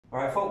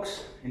Alright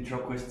folks, intro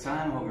quiz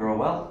time, hope you're all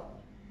well.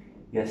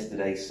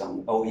 Yesterday's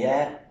song Oh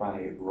Yeah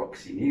by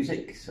Roxy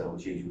Music, so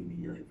as usual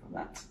we link from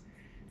that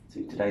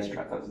to today's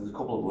track. There's a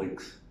couple of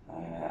links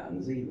and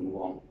there's even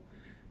one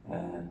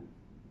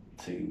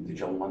to the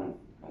John Lennon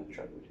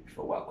track we did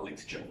before. Well, a link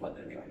to John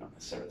Lennon anyway, not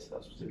necessarily to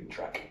that specific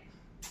track.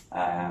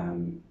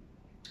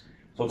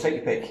 So take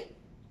your pick.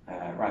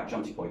 Right,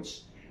 Jonty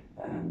points.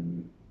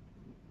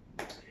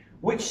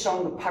 Which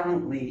song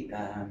apparently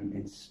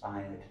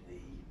inspired the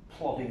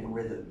plodding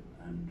rhythm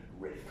and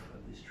riff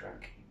of this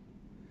track?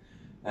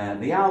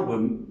 The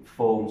album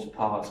forms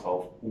part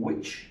of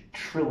which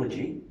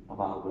trilogy of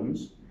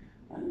albums,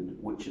 and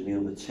which are the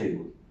other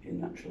two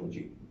in that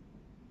trilogy?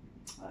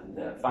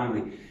 And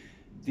finally,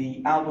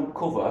 the album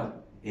cover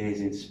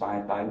is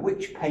inspired by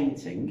which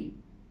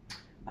painting,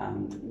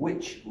 and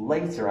which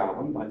later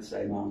album by the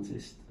same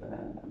artist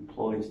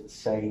employs the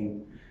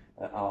same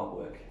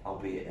artwork,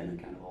 albeit in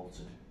a kind of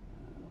altered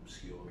and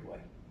obscured way.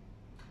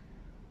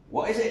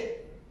 What is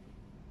it?